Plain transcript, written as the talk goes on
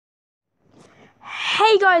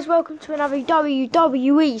Hey guys, welcome to another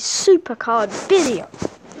WWE Supercard video.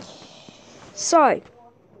 So,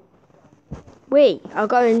 we are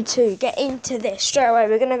going to get into this straight away.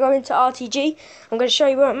 We're going to go into RTG. I'm going to show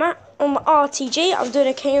you where I'm at on my RTG. I'm doing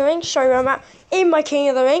a King of the Ring, show you where I'm at in my King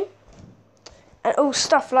of the Ring. And all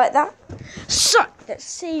stuff like that. So, let's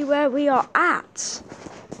see where we are at.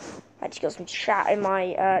 Actually got some chat in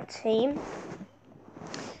my team.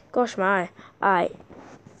 Gosh my, alright.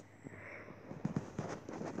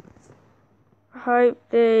 I hope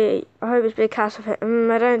it's Big Cass. I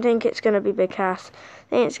don't think it's going to be Big Cass. I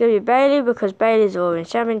think it's going to be Bailey because Bailey's orange.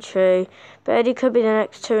 Champion true. Bailey could be the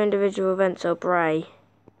next two individual events or Bray.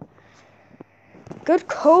 Good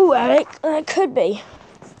call, Alec. Could be.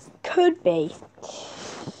 Could be.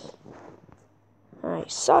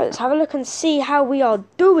 Alright, so let's have a look and see how we are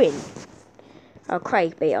doing. Oh,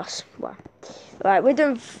 Craig beat us. Well, right, we're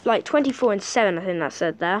doing like 24-7, I think that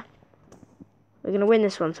said there. We're going to win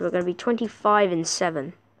this one, so we're going to be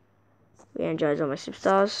 25-7. We enjoyed all my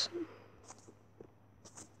superstars.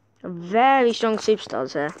 Very strong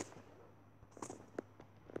superstars here.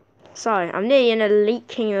 So, I'm nearly an elite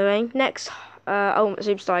King of the Ring. Next ultimate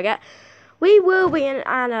superstar I get, we will be in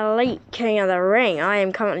an elite King of the Ring. I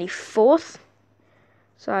am currently 4th.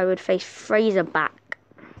 So I would face Fraser back,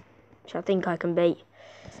 which I think I can beat.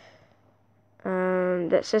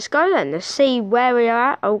 Let's just go then. Let's see where we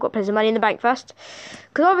are at. Oh, got to play some Money in the Bank first.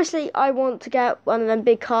 Because obviously I want to get one of them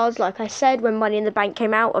big cards, like I said, when Money in the Bank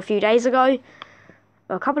came out a few days ago.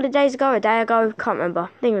 Or a couple of days ago, a day ago, can't remember.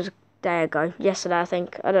 I think it was a day ago. Yesterday, I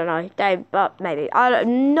think. I don't know. But maybe. I have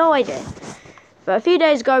no idea. But a few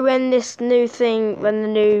days ago when this new thing, when the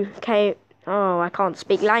new came... Oh, I can't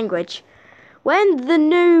speak language. When the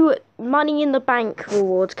new Money in the Bank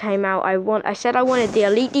rewards came out, I said I wanted the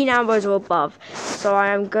Elite Dean Ambrose or above. So I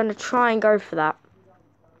am going to try and go for that.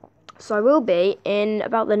 So I will be in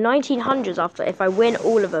about the 1900s after if I win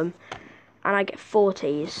all of them. And I get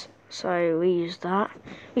 40s. So we use that.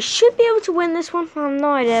 We should be able to win this one. I have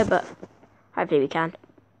no idea, but hopefully we can.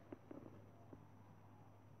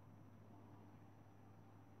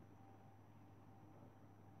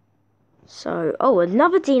 So, oh,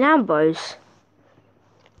 another Dean Ambrose.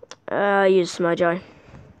 Use Mojo.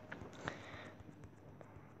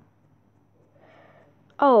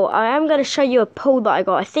 Oh, I am going to show you a pull that I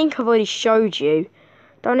got. I think I've already showed you.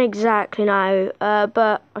 Don't exactly know,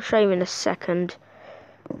 but I'll show you in a second.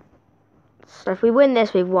 So if we win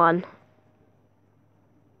this, we've won.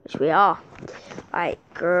 Which we are. Alright,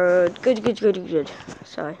 good.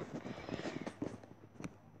 So,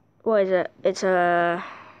 what is it? It's a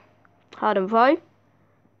Harden Pro.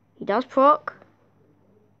 He does proc.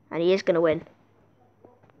 And he is going to win.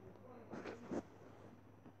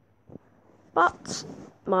 But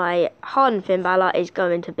my Harden Finn Balor is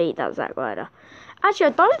going to beat that Zack Ryder. Actually, I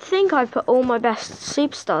don't think I've put all my best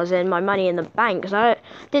superstars in my Money in the Bank. Because I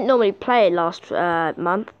didn't normally play it last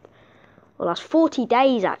month. Or last 40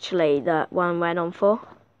 days, actually, that one went on for.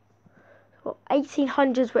 What,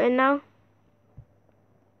 1800s we're in now.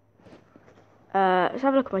 Let's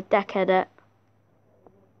have a look at my deck edit.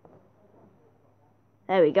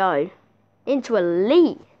 There we go. Into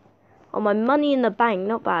elite. On my Money in the Bank.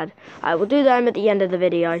 Not bad. Alright, we'll do them at the end of the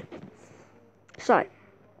video. So.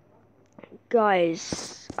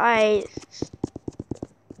 Guys. Alright,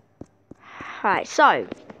 so.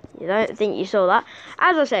 You don't think you saw that.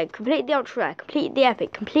 As I said, complete the Ultra Rare. Complete the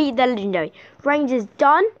Epic. Complete the Legendary. Reigns is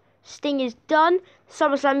done. Sting is done.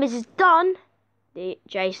 SummerSlam Miz is done. The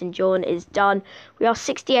Jason Jordan is done. We are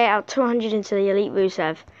 68 out of 200 into the Elite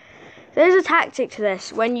Rusev. There's a tactic to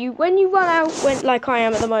this. When you run out, like I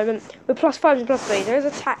am at the moment, with +5s and +3s, there is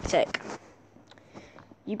a tactic.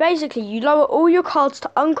 You lower all your cards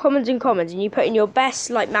to uncommons and commons, and you put in your best,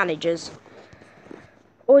 like, managers.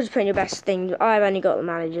 Always put in your best things. I've only got the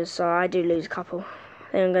managers, so I do lose a couple.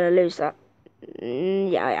 I think I'm going to lose that.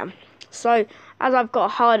 Yeah, I am. So, as I've got a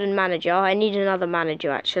hardened manager, I need another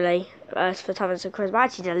manager, actually, for Toughness and Charisma. I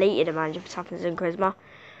actually deleted a manager for Toughness and Charisma,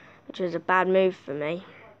 which was a bad move for me.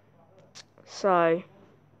 So,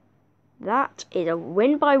 that is a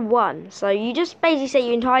win by 1. So, you just basically set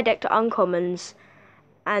your entire deck to uncommons.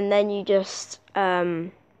 And then you just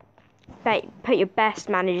put your best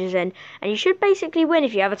managers in. And you should basically win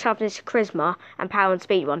if you have a Toughness, Charisma, and Power and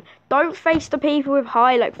Speed one. Don't face the people with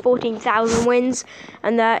high, like 14,000 wins.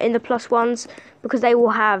 And they're in the +1s. Because they will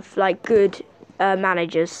have, like, good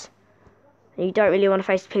managers. And you don't really want to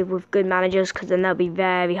face the people with good managers. Because then they'll be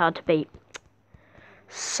very hard to beat.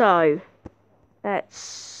 So... you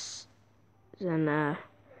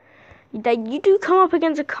do come up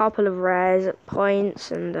against a couple of rares at points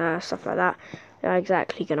and stuff like that. They're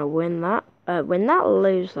exactly going to win that. Win that or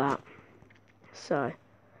lose that. So.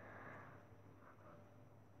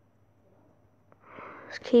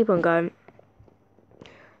 Let's keep on going.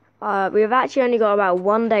 We've actually only got about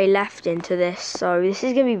 1 day left into this. So this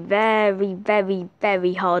is going to be very, very,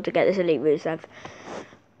 very hard to get this Elite Rusev.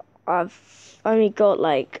 I've only got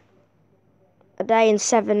like a day and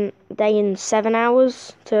 7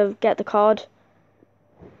 hours to get the card.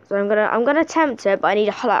 So I'm gonna attempt it, but I need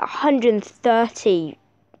like 130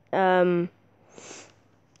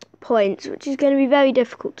 points, which is going to be very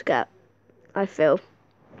difficult to get, I feel.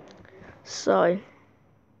 So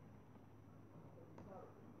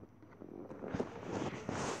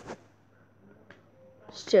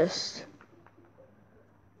it's just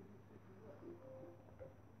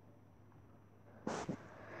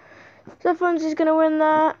Zephyrons is going to win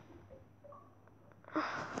that.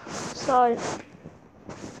 So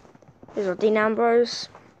here's our Dean Ambrose.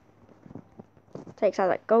 Takes out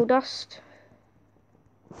that gold dust.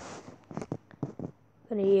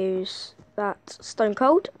 Gonna use that Stone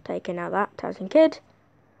Cold, taking out that Tyson Kidd.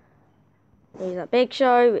 Use that Big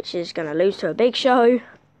Show, which is gonna lose to a Big Show.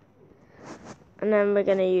 And then we're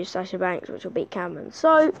gonna use Sasha Banks, which will beat Cameron.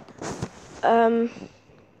 So we're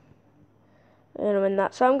gonna win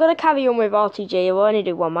that. So I'm gonna carry on with RTG. We'll only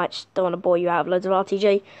do one match, don't wanna bore you out of loads of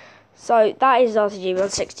RTG. So that is RTG. We're on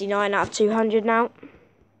 69 out of 200 now.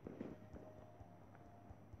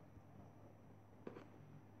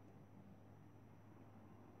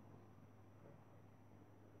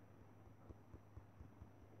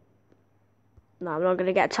 No, I'm not going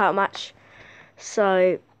to get a title match.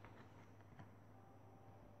 So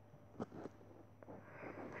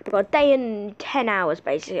we've got a day and 10 hours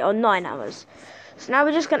basically, or 9 hours. So now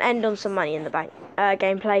we're just going to end on some money in the bank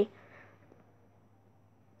gameplay.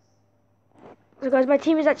 So guys, my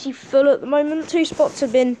team is actually full at the moment. 2 spots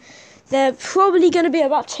have been, they're probably going to be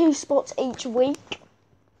about 2 spots each week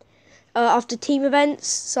after team events.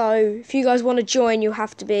 So if you guys want to join, you'll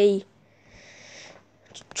have to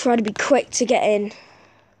try to be quick to get in.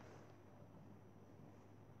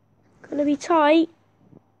 Gonna be tight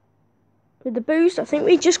with the boost. I think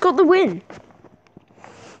we just got the win.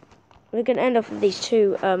 We're gonna end off with these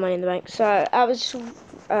 2 money in the bank. So I was just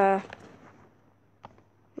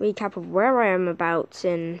recap of where I am about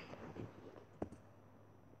in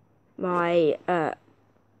my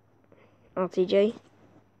RTG.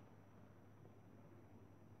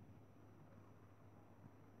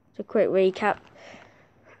 It's a quick recap.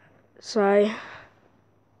 So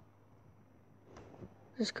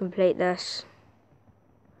just complete this.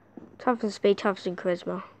 Tough and speed, tough and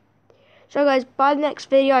charisma. So guys, by the next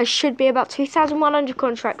video I should be about 2,100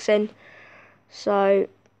 contracts in. So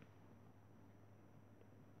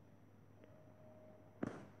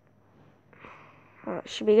that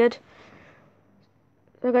should be good.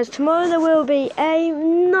 So guys, tomorrow there will be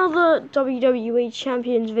another WWE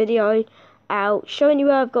Champions video out, showing you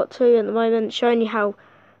where I've got to at the moment, showing you how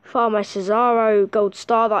far my Cesaro gold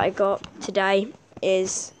star that I got today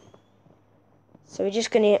is. So we're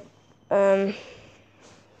just gonna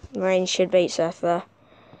Reigns should beat Seth there,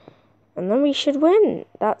 and then we should win.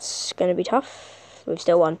 That's gonna be tough. We've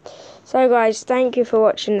still won. So guys, thank you for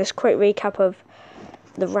watching this quick recap of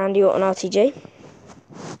the Randy Orton RTG,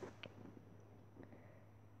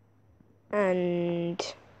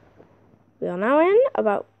 and we are now in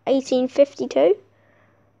about 1852.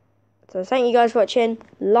 So thank you guys for watching.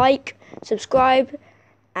 Like, subscribe,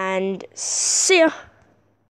 and see ya.